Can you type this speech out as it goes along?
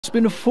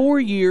been 4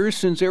 years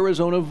since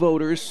Arizona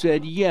voters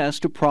said yes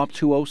to Prop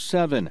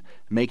 207,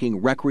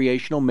 making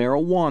recreational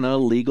marijuana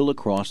legal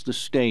across the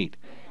state.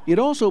 It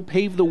also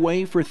paved the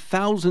way for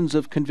thousands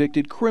of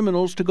convicted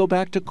criminals to go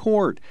back to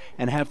court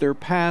and have their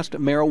past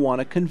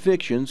marijuana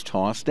convictions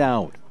tossed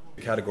out.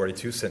 The Category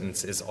 2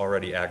 sentence is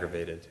already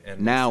aggravated.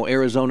 Now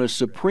Arizona's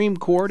Supreme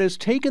Court has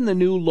taken the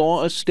new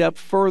law a step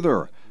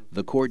further.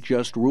 The court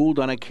just ruled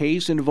on a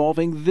case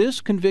involving this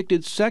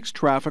convicted sex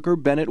trafficker,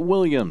 Bennett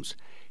Williams.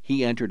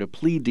 He entered a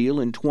plea deal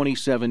in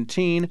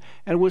 2017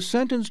 and was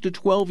sentenced to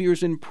 12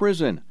 years in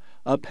prison,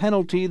 a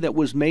penalty that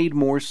was made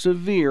more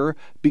severe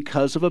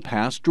because of a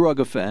past drug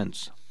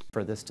offense.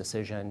 For this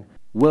decision,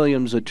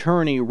 Williams'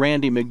 attorney,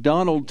 Randy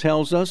McDonald,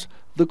 tells us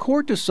the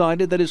court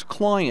decided that his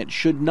client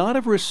should not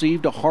have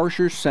received a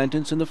harsher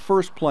sentence in the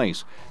first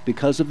place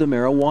because of the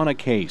marijuana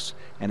case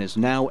and is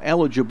now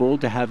eligible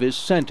to have his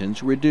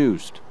sentence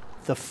reduced.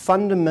 the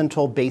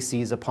fundamental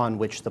bases upon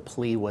which the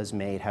plea was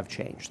made have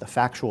changed. The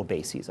factual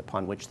bases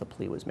upon which the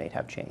plea was made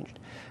have changed.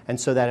 And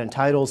so that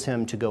entitles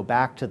him to go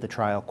back to the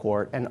trial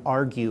court and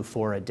argue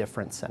for a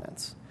different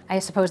sentence. I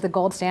suppose the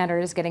gold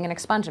standard is getting an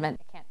expungement.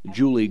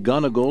 Julie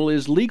Gunnagle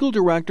is legal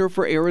director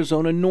for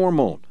Arizona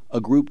NORML, a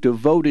group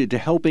devoted to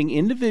helping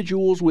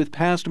individuals with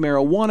past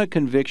marijuana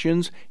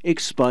convictions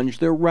expunge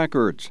their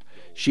records.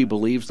 She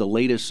believes the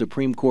latest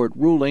Supreme Court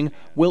ruling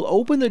will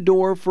open the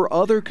door for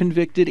other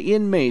convicted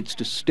inmates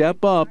to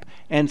step up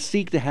and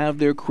seek to have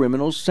their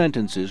criminal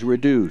sentences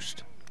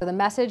reduced. So the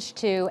message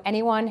to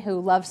anyone who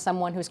loves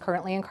someone who's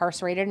currently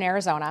incarcerated in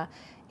Arizona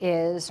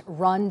is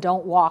run,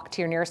 don't walk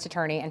to your nearest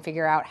attorney and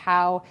figure out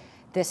how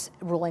this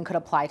ruling could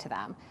apply to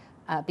them,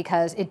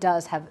 because it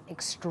does have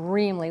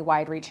extremely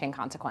wide-reaching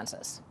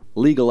consequences.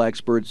 Legal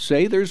experts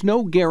say there's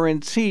no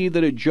guarantee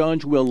that a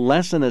judge will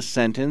lessen a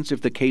sentence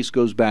if the case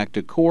goes back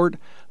to court,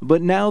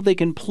 but now they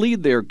can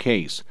plead their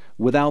case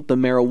without the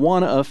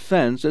marijuana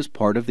offense as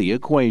part of the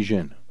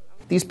equation.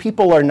 These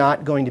people are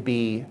not going to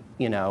be,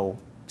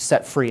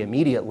 set free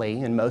immediately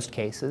in most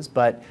cases,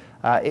 but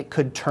it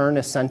could turn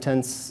a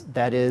sentence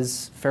that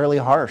is fairly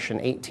harsh, an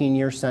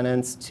 18-year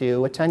sentence,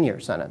 to a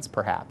 10-year sentence,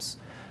 perhaps.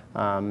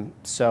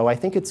 So I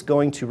think it's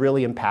going to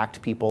really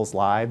impact people's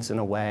lives in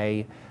a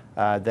way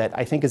that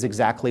I think is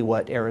exactly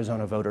what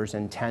Arizona voters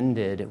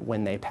intended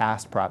when they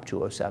passed Prop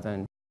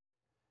 207.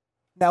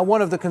 Now,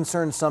 one of the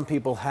concerns some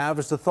people have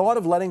is the thought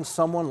of letting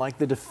someone like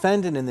the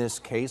defendant in this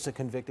case, a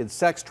convicted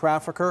sex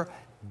trafficker,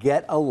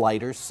 get a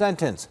lighter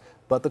sentence.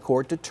 But the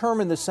court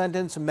determined the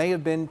sentence may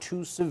have been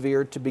too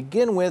severe to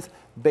begin with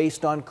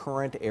based on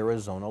current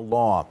Arizona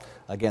law.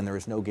 Again, there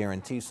is no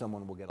guarantee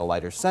someone will get a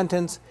lighter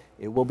sentence.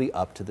 It will be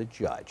up to the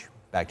judge.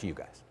 Back to you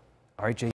guys. All right, Jay.